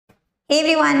Hey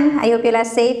everyone, I hope you all are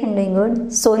safe and doing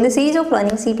good. So in the series of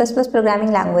learning C++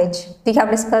 programming language, we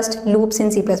have discussed loops in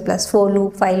C++, for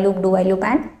loop, while loop, do while loop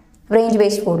and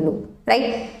range-based for loop,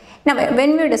 right? Now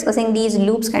when we are discussing these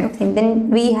loops kind of thing, then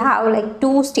we have like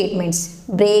two statements,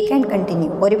 break and continue,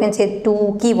 or you can say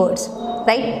two keywords,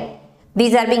 right?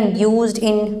 These are being used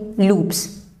in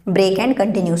loops, break and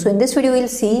continue. So in this video, we'll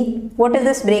see what is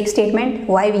this break statement,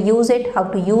 why we use it, how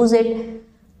to use it,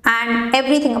 and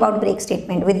everything about break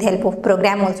statement with the help of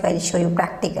program also I'll show you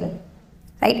practical,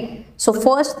 right? So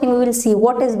first thing we will see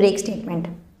what is break statement,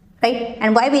 right?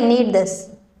 And why we need this,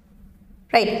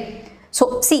 right?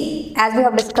 So see, as we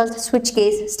have discussed switch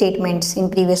case statements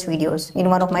in previous videos, in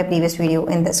one of my previous video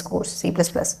in this course, C++,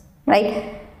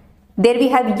 right? There we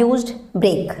have used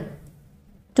break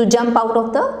to jump out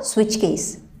of the switch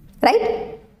case,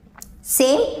 right?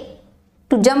 Same,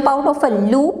 to jump out of a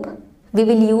loop,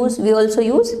 we also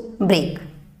use break,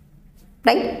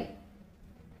 right?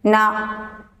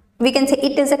 Now we can say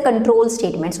it is a control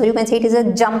statement, so you can say it is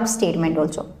a jump statement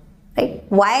also, right?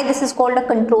 Why this is called a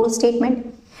control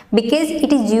statement? Because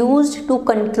it is used to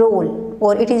control,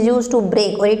 or it is used to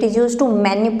break, or it is used to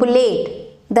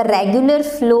manipulate the regular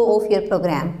flow of your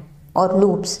program or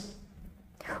loops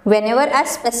whenever a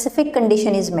specific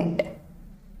condition is met.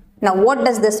 Now what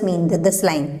does this mean, this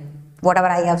line, whatever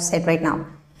I have said right now?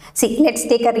 See, let's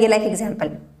take a real life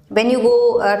example. When you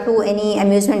go to any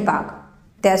amusement park,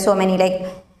 there are so many, like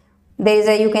there is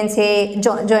a, you can say,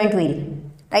 joint wheel,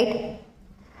 right?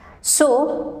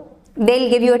 So they'll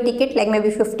give you a ticket, like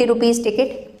maybe 50 rupees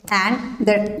ticket, and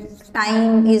the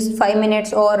time is 5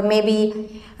 minutes, or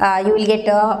maybe you will get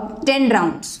 10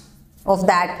 rounds of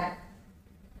that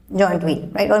joint wheel,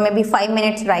 right? Or maybe 5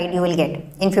 minutes ride you will get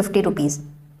in 50 rupees,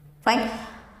 fine.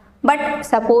 But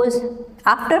suppose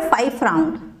after 5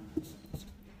 round,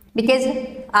 because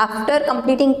after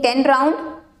completing 10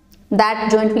 round,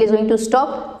 that joint wheel is going to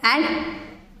stop, and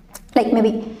like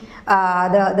maybe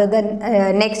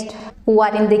the next who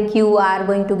are in the queue are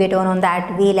going to get on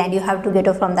that wheel, and you have to get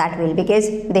off from that wheel because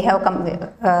they have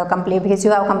because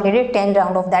you have completed 10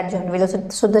 round of that joint wheel.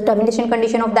 So the termination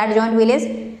condition of that joint wheel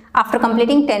is after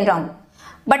completing 10 round.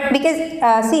 But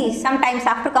because see, sometimes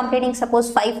after completing suppose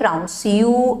 5 rounds,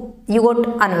 you got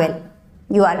unwell,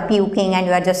 you are puking and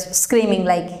you are just screaming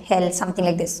like hell, something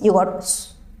like this, you got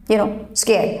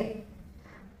scared.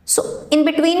 So in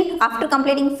between, after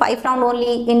completing 5 round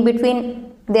only, in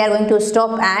between they are going to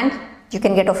stop and you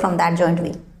can get off from that joint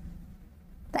wheel,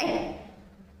 right?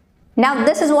 Now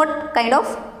this is what kind of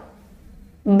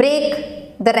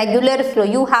break the regular flow.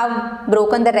 You have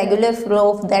broken the regular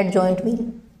flow of that joint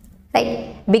wheel,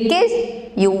 right? Because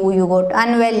you got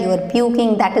unwell, you were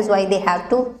puking, that is why they had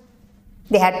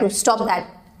to stop that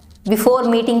before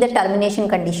meeting the termination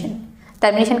condition.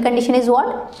 Termination condition is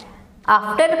what?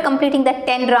 After completing the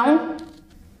 10 round,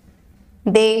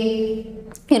 they,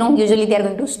 usually they are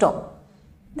going to stop,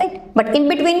 right? But in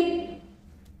between,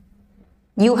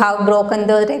 you have broken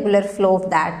the regular flow of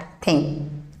that thing,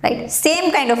 right?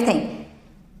 Same kind of thing.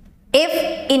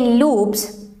 If in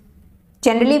loops,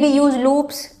 generally we use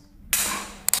loops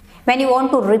when you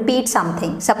want to repeat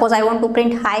something. Suppose I want to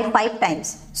print high 5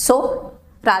 times. So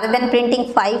rather than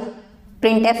printing 5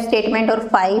 printf statement or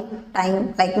 5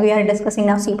 time, like we are discussing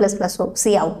now C++, so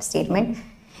cout statement,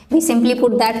 we simply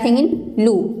put that thing in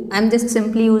loop. I'm just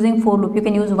simply using for loop. You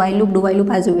can use while loop, do while loop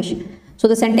as you wish. So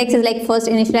the syntax is like first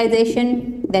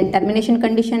initialization, then termination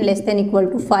condition less than equal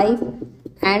to 5,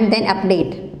 and then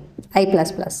update I++,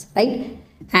 right?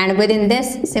 And within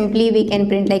this simply we can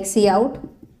print like cout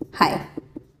high.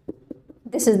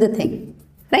 This is the thing,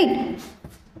 right?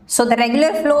 So the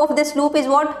regular flow of this loop is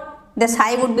what? This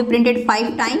high would be printed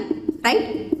 5 times,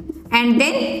 right? And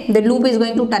then the loop is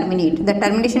going to terminate. The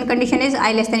termination condition is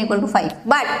I less than equal to 5.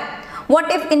 But what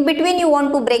if in between you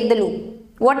want to break the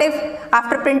loop? What if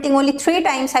after printing only 3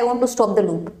 times I want to stop the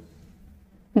loop?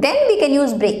 Then we can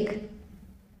use break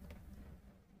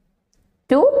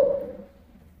to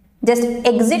just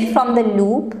exit from the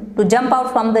loop, to jump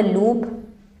out from the loop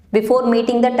before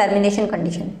meeting the termination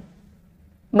condition.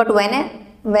 But when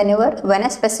a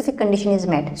specific condition is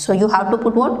met, so you have to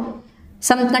put what?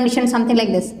 Some condition, something like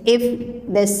this. If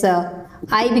this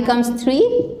I becomes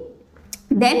 3,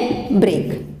 then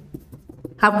break.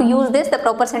 Have to use this, the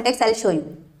proper syntax I'll show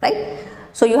you, right?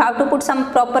 So you have to put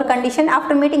some proper condition.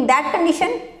 After meeting that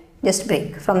condition, just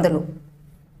break from the loop,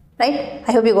 right?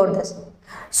 I hope you got this.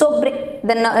 So break,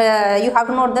 then you have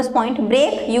to note this point.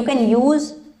 Break you can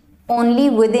use only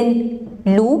within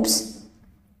loops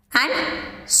and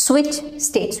switch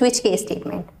case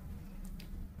statement.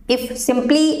 If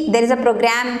simply there is a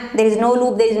program, there is no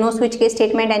loop, there is no switch case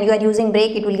statement and you are using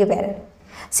break, it will give error.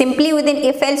 Simply within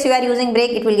if else you are using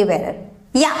break, it will give error.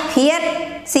 Yeah,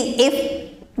 here see,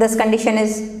 if this condition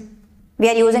is, we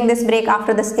are using this break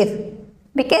after this if,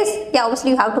 because yeah,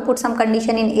 obviously you have to put some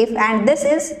condition in if, and this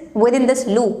is within this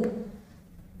loop.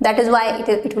 That is why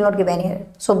it will not give any error.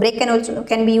 So break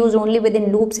can be used only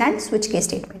within loops and switch case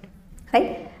statement,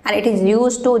 right? And it is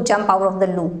used to jump out of the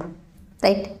loop,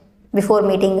 right, before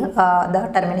meeting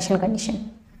the termination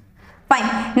condition.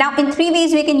 Fine. Now in three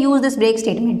ways we can use this break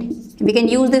statement. We can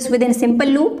use this within simple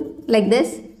loop like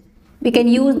this. We can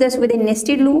use this within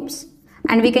nested loops,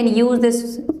 and we can use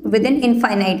this within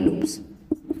infinite loops.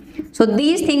 So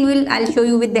these things I'll show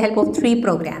you with the help of three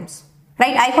programs.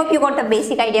 Right, I hope you got the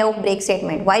basic idea of break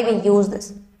statement, why we use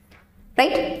this,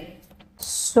 right?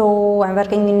 So I'm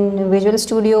working in Visual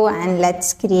Studio, and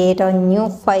let's create a new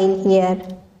file here.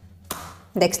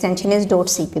 The extension is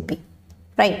 .cpp,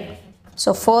 right?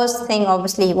 So first thing,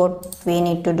 obviously, what we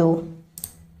need to do,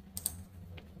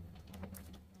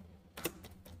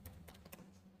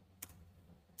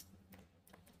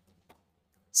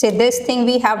 say this thing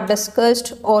we have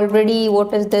discussed already.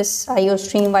 What is this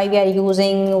IOStream, why we are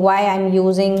using, why I'm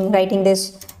using, writing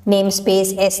this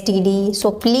namespace std.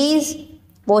 So please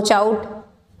watch out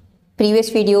previous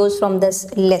videos from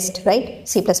this list, right?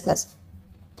 C++.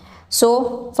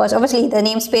 So first, obviously the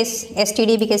namespace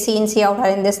std, because C in Cout are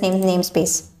in this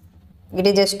namespace. It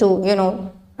is just to, you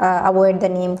know, avoid the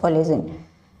name collision.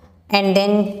 And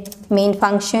then main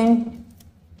function.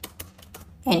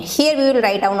 And here we will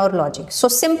write down our logic. So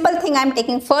simple thing I am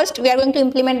taking first, we are going to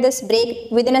implement this break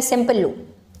within a simple loop,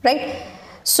 right?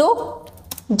 So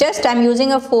just I am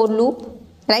using a for loop,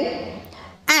 right?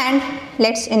 And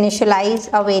let's initialize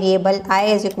a variable I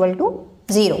is equal to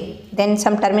 0. Then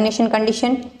some termination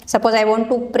condition. Suppose I want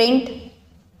to print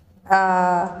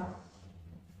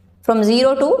from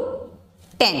 0 to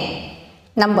 10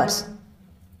 numbers,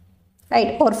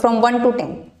 right? Or from 1 to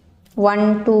 10.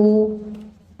 1 to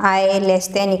I less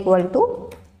than equal to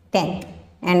 10,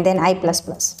 and then I plus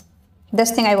plus.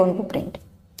 This thing I want to print.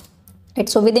 Right,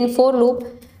 so within for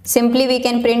loop, simply we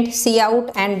can print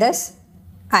Cout and this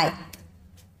I.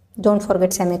 Don't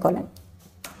forget semicolon,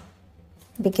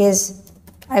 because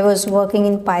I was working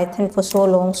in Python for so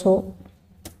long, so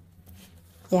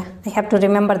yeah, I have to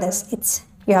remember this.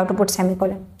 You have to put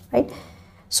semicolon, right?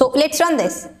 So let's run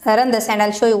this and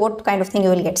I'll show you what kind of thing you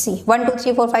will get. See, 1, 2,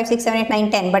 3, 4, 5, 6, 7, 8,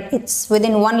 9, 10, but it's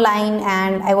within one line,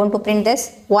 and I want to print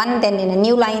this 1, then in a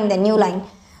new line, then new line.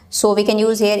 So we can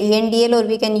use here ENDL, or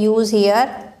we can use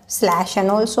here /n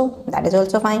also. That is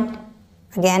also fine.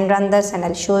 Again run this and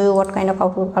I'll show you what kind of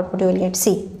output you will get.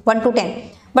 See, 1 to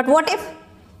 10. But what if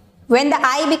when the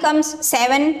I becomes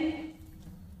 7,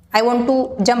 I want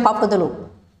to jump out of the loop,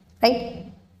 right?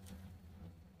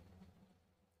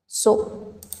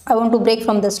 So I want to break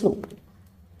from this loop.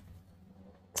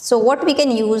 So what we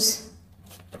can use,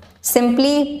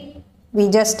 simply we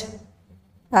just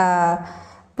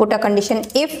put a condition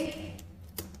if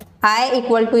I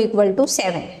equal to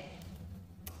 7,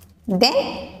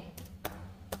 then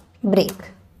break,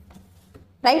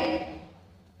 right?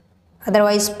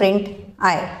 Otherwise print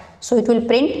I. So it will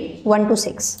print 1 to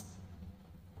 6.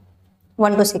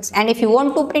 1 to 6. And if you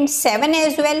want to print 7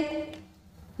 as well,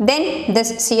 then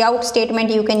this Cout statement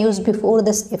you can use before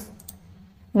this if.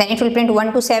 Then it will print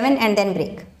 1 to 7 and then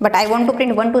break. But I want to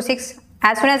print 1 to 6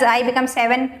 as soon as I become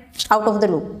 7 out of the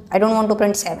loop. I don't want to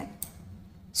print 7.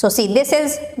 So see, this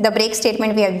is the break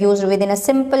statement we have used within a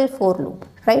simple for loop,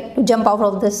 right? To jump out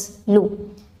of this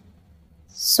loop.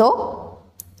 So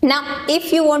now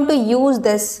if you want to use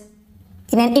this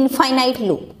in an infinite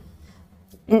loop,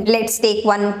 let's take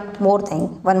one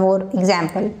more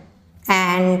example.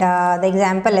 And the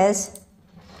example is,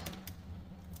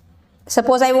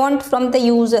 suppose I want from the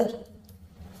user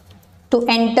to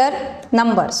enter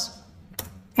numbers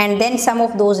and then sum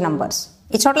of those numbers.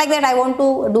 It's not like that I want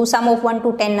to do sum of 1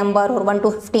 to 10 number or 1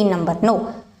 to 15 number.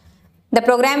 No. The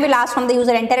program will ask from the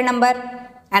user enter a number,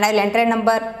 and I will enter a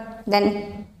number.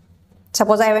 Then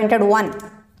suppose I have entered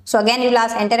 1. So again you will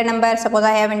ask enter a number. Suppose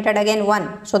I have entered again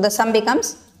 1. So the sum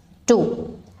becomes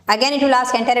 2. Again it will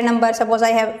ask enter a number. Suppose I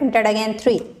have entered again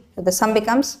 3. So the sum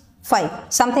becomes 5.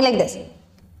 Something like this.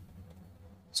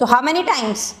 So how many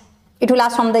times it will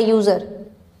ask from the user?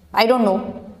 I don't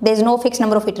know. There is no fixed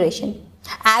number of iteration.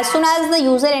 As soon as the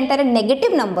user enter a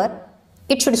negative number,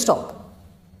 it should stop.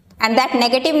 And that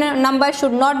negative number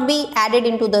should not be added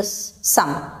into this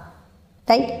sum.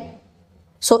 Right?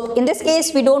 So in this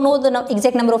case, we don't know the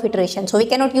exact number of iterations. So we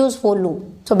cannot use for loop.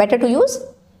 So better to use,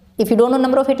 if you don't know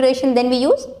number of iteration, then we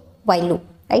use while loop,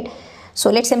 right?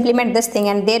 So let's implement this thing,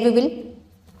 and there we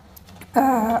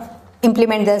will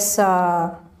implement this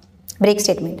break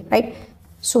statement, right?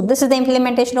 So this is the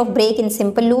implementation of break in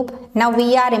simple loop. Now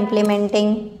we are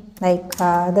implementing like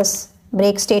this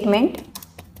break statement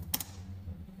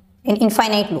in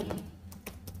infinite loop.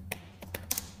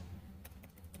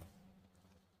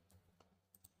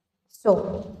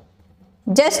 So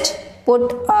just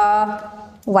put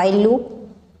a while loop,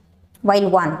 while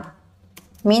 1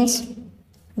 means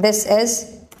this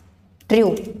is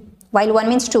true, while 1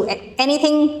 means true.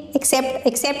 Anything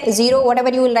except 0, whatever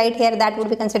you will write here, that would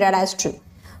be considered as true.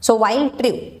 So while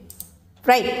true,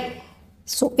 right?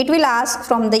 So it will ask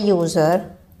from the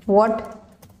user what,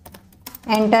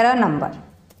 enter a number.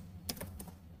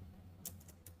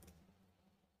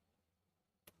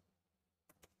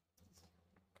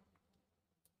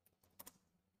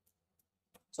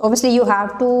 So obviously you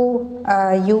have to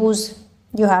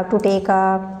you have to take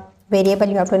a variable,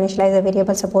 you have to initialize a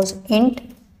variable, suppose int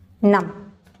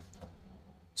num.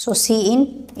 So see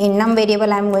in num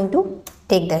variable I am going to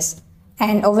take this,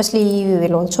 and obviously we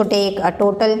will also take a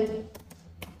total.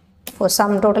 For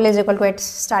some total is equal to its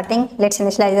starting, let's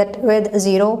initialize it with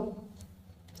 0,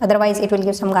 otherwise it will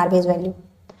give some garbage value.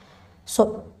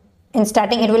 So in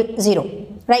starting it will 0,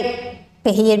 right?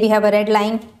 Okay, here we have a red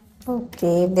line.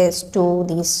 Okay, there's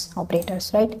these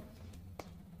operators, right?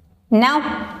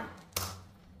 Now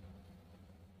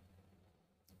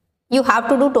you have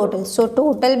to do total. So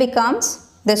total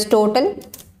becomes this total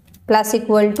plus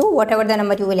equal to whatever the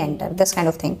number you will enter, this kind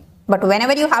of thing. But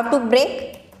whenever you have to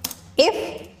break,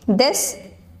 if this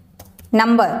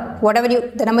number, whatever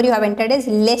the number you have entered is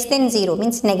less than 0,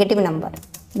 means negative number,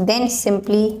 then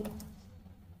simply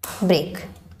break,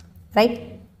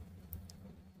 right,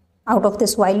 out of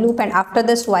this while loop. And after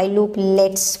this while loop,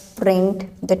 let's print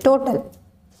the total,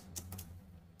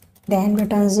 then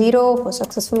return 0 for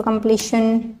successful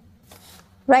completion,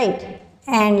 right?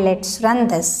 And let's run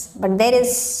this. But there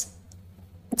is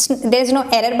no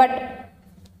error, but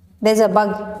there's a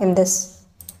bug in this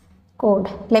code.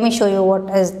 Let me show you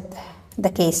what is the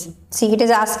case. See, it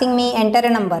is asking me enter a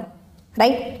number,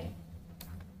 right?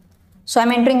 So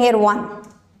I'm entering here 1.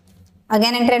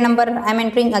 Again enter a number, I'm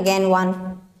entering again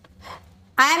 1.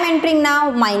 I am entering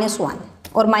now -1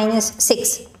 or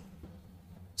 -6.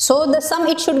 So the sum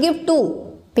it should give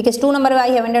 2, because 2 number I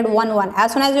have entered 1, 1.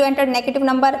 As soon as you entered negative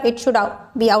number, it should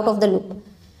be out of the loop.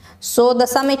 So the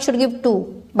sum it should give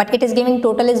 2, but it is giving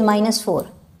total is -4.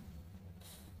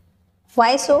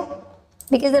 Why so?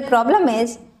 Because the problem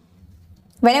is,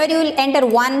 whenever you will enter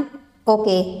 1,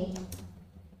 okay,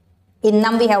 in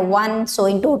num we have 1, so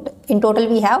in total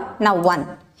we have now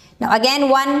 1. Now again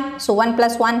 1, so 1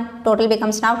 plus 1, total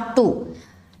becomes now 2.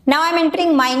 Now I am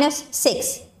entering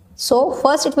 -6. So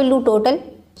first it will do total.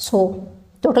 So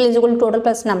total is equal to total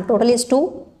plus num. Total is 2,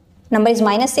 number is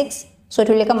 -6, so it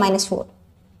will become -4.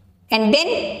 And then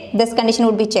this condition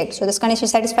would be checked. So this condition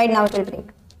is satisfied, now it will break.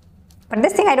 But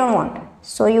this thing I don't want.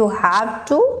 So you have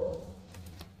to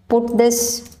put this,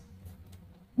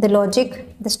 the logic,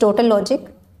 this total logic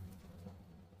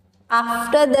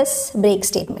after this break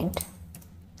statement,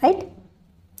 right?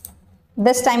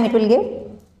 This time it will give,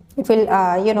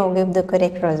 give the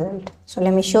correct result. So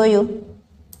let me show you.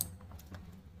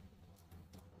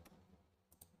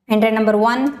 Enter number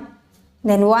 1,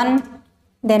 then 1,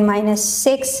 then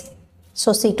 -6.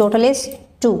 So see, total is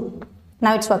 2.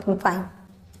 Now it's working fine.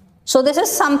 So this is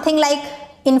something like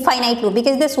infinite loop,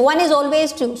 because this 1 is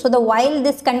always true. So the while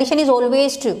this condition is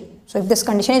always true. So if this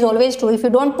condition is always true, if you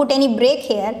don't put any break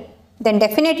here, then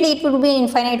definitely it would be an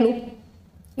infinite loop.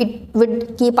 It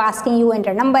would keep asking you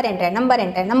enter number, enter number,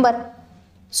 enter number.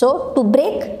 So to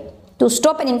break, to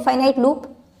stop an infinite loop,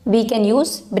 we can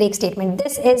use break statement.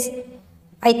 This is,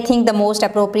 I think, the most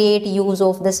appropriate use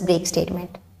of this break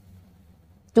statement,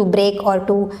 to break or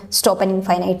to stop an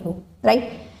infinite loop,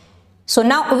 right? So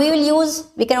now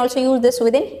we can also use this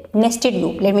within nested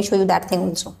loop. Let me show you that thing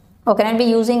also. Okay, I'll be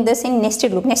using this in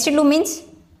nested loop. Nested loop means,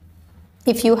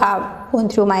 if you have gone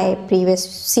through my previous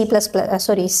C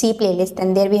playlist,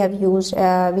 then there we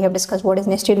have discussed what is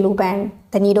nested loop and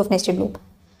the need of nested loop.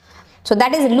 So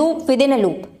that is loop within a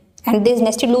loop. And these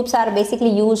nested loops are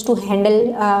basically used to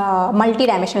handle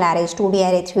multi-dimensional arrays, 2D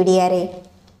array, 3D array,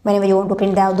 whenever you want to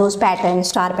print out those patterns,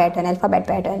 star pattern, alphabet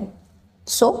pattern.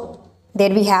 So there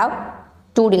we have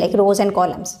 2D, like rows and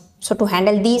columns. So to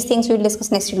handle these things, we will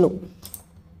discuss nested loop.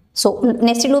 So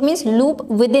nested loop means loop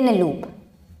within a loop,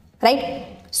 right?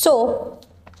 So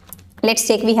let's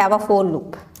take, we have a for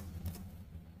loop.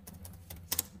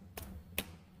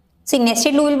 See,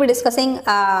 nested loop we will be discussing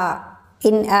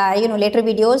in later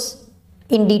videos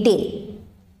in detail.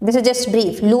 This is just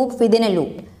brief, loop within a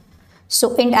loop.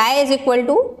 So int I is equal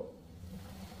to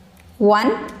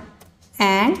 1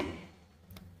 and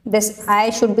this I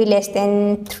should be less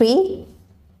than 3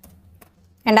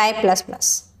 and I plus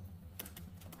plus,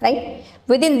 right?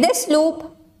 Within this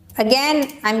loop, again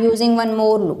I'm using one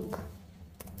more loop.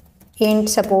 Int,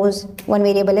 suppose one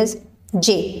variable is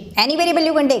j. Any variable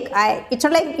you can take. It's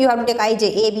not like you have to take I,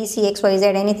 j, a, b, c, x, y, z,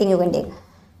 anything you can take.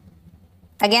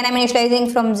 Again I'm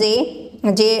initializing from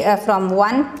from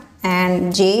 1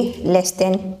 and j less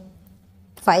than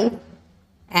 5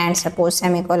 and suppose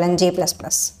semicolon j plus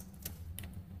plus,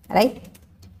 right?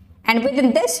 And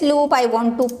within this loop I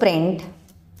want to print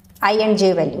I and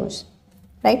j values,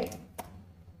 right?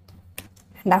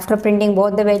 And after printing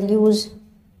both the values,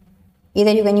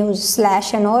 either you can use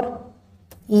 /n or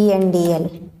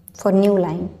ENDL for new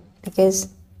line, because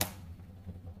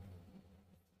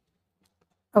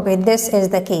okay, this is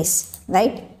the case,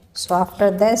 right? So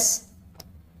after this,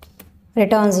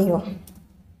 return 0.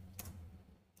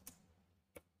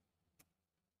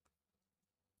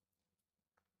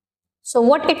 So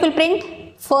what it will print?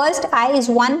 First I is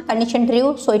 1, condition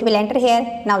true, so it will enter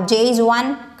here. Now j is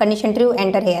 1, condition true,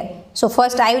 enter here. So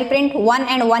first I will print 1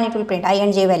 and 1, it will print I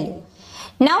and j value.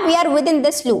 Now we are within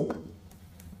this loop,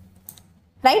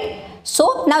 right?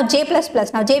 So now j plus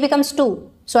plus, now j becomes 2.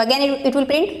 So again it will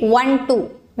print 1, 2.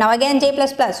 Now again j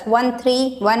plus plus, 1,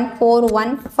 3, 1, 4,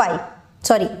 1, 5.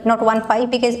 Sorry, not 1,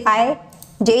 5, because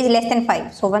j is less than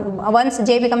 5. So once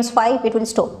j becomes 5, it will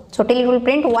stop. So till it will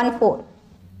print 1, 4.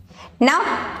 Now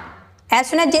as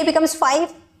soon as j becomes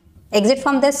 5, exit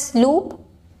from this loop.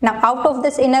 Now out of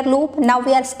this inner loop, now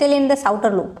we are still in this outer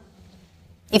loop.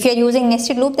 If you are using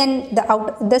nested loop, then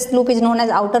this loop is known as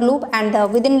outer loop and the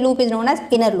within loop is known as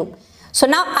inner loop. So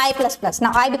now I plus plus,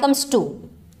 now I becomes 2.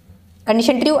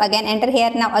 Condition true, again enter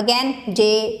here. Now again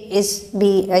j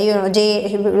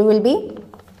will be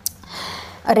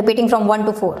repeating from 1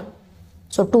 to 4.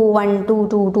 So 2, 1, 2,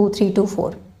 2, 2, 3, 2,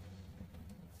 4.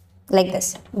 Like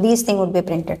this. These things would be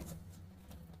printed.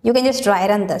 You can just dry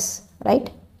run this,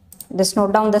 right? Just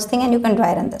note down this thing and you can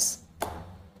dry run this.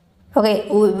 Okay,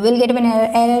 we'll get an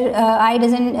error. I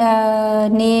doesn't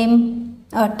name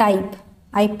a type.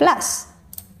 I plus.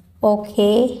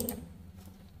 Okay.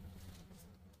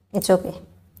 It's okay.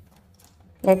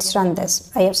 Let's run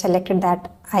this. I have selected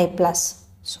that I plus.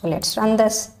 So let's run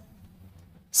this.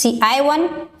 See,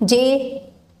 I1,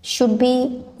 j should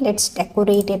be, let's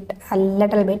decorate it a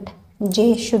little bit.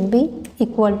 J should be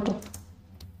equal to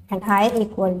and I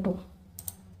equal to.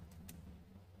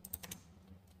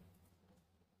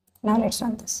 Now let's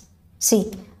run this.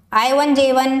 See, I1,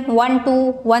 J1, 1,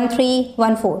 2, 1, 3,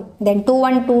 1, 4. Then 2,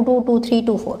 1, 2, 2, 2, 3,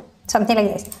 2, 4. Something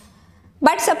like this.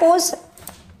 But suppose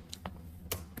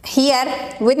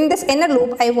here within this inner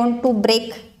loop, I want to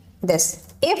break this.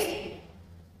 If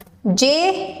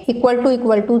j equal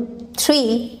to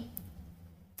 3,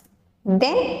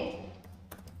 then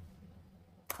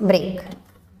break.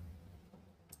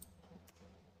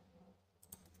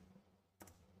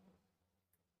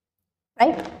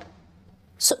 Right?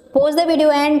 So pause the video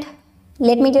and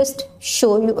let me just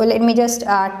show you, let me just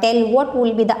tell what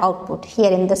will be the output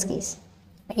here in this case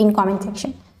in comment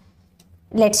section.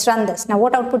 Let's run this. Now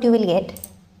what output you will get?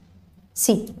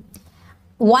 See,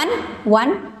 1, 1,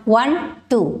 1,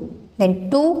 2,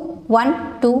 then 2,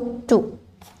 1, 2, 2.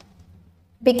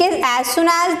 Because as soon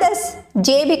as this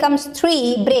j becomes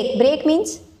 3, break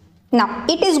means now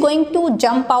it is going to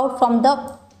jump out from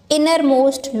the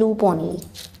innermost loop only.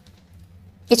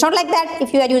 It's not like that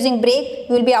if you are using break,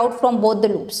 you will be out from both the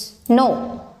loops.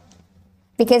 No,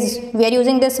 because we are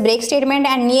using this break statement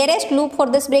and nearest loop for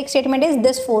this break statement is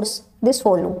this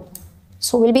for loop.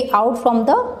 So we'll be out from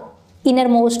the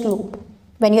innermost loop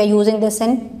when you are using this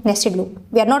in nested loop.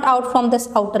 We are not out from this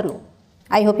outer loop.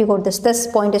 I hope you got this. This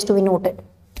point is to be noted,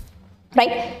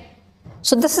 right?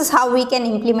 So this is how we can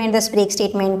implement this break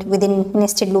statement within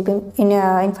nested loop, in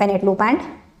infinite loop and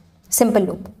simple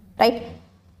loop, right?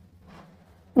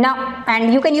 Now,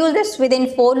 and you can use this within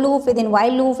for loop, within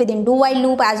while loop, within do while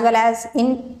loop, as well as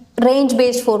in range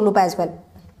based for loop as well,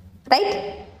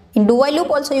 right? In do while loop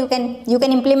also you can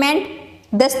implement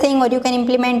this thing, or you can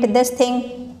implement this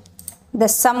thing,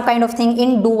 some kind of thing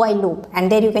in do while loop, and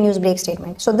there you can use break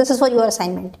statement. So this is for your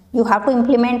assignment. You have to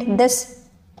implement this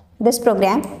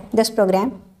program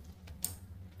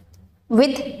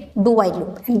with do while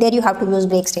loop, and there you have to use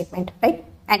break statement, right?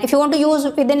 And if you want to use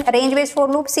within range based for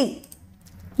loop, see,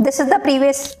 this is the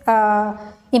previous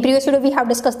in previous video we have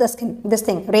discussed this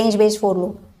thing, range based for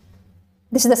loop.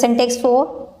 This is the syntax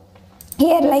for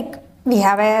here. Like we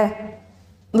have a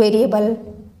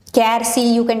variable char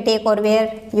c you can take, or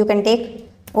where you can take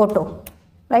auto,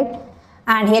 right?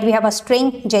 And here we have a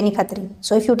string Jenny Khatri.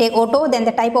 So if you take auto, then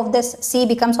the type of this c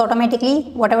becomes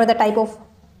automatically whatever the type of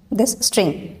this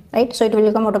string, right? So it will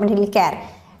become automatically char,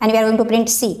 and we are going to print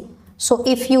C. So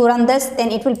if you run this,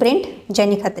 then it will print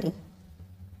Jenny Khatri.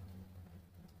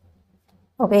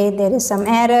 Okay, there is some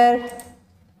error.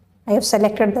 I have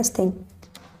selected this thing.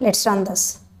 Let's run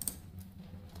this.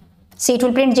 See, it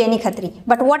will print Jenny Khatri.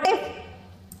 But what if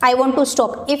I want to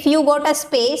stop? If you got a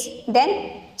space,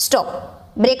 then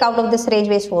stop. Break out of this range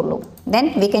based for loop.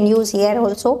 Then we can use here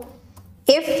also.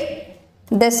 If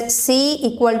this C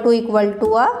equal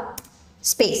to a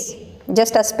space,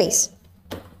 just a space,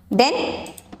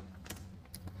 then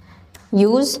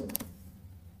use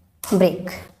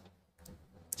break.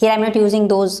 Here I am not using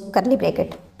those curly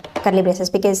braces,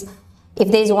 because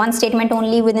if there is one statement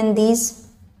only within these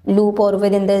loop or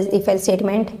within this if else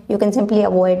statement, you can simply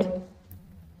avoid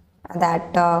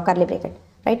that curly bracket,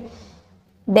 right?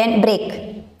 Then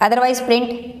break, otherwise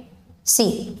print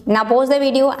C. Now pause the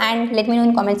video and let me know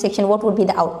in comment section what would be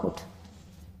the output.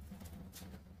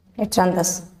 Let's run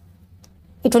this.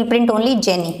 It will print only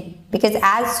Jenny, because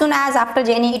as soon as after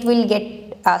Jenny it will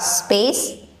get a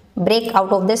space, break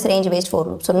out of this range based for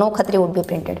loop, so no Khatri would be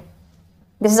printed.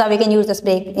 This is how we can use this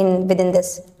break within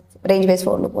this range based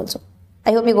for loop also.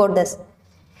 I hope you got this.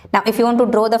 Now if you want to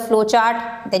draw the flow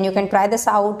chart, then you can try this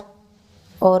out,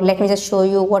 or let me just show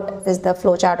you what is the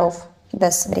flow chart of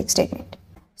this break statement.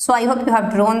 So I hope you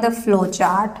have drawn the flow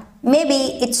chart.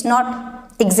 Maybe it's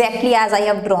not exactly as I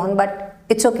have drawn, but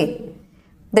it's okay.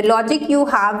 The logic you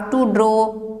have to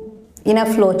draw in a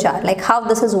flow chart, like how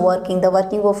this is working, the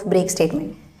working of break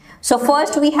statement. So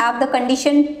first we have the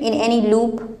condition in any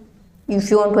loop. If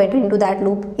you want to enter into that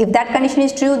loop, if that condition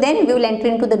is true, then we will enter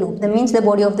into the loop. That means the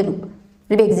body of the loop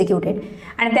will be executed.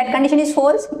 And if that condition is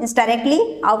false, means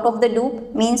directly out of the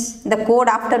loop, means the code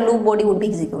after loop body would be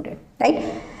executed,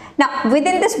 right? Now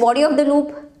within this body of the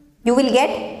loop, you will get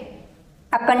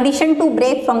a condition to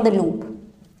break from the loop.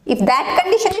 If that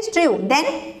condition is true,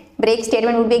 then break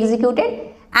statement will be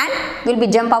executed and will be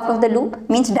jump out of the loop,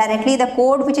 means directly the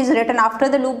code which is written after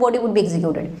the loop body would be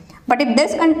executed. But if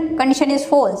this condition is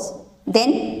false,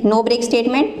 then no break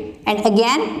statement, and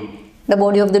again the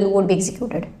body of the loop would be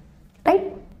executed,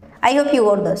 right? I hope you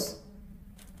got this.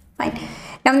 Fine.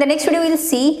 Now in the next video we will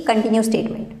see continue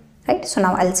statement, right? So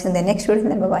now I'll see you in the next video,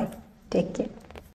 and then bye bye. Take care.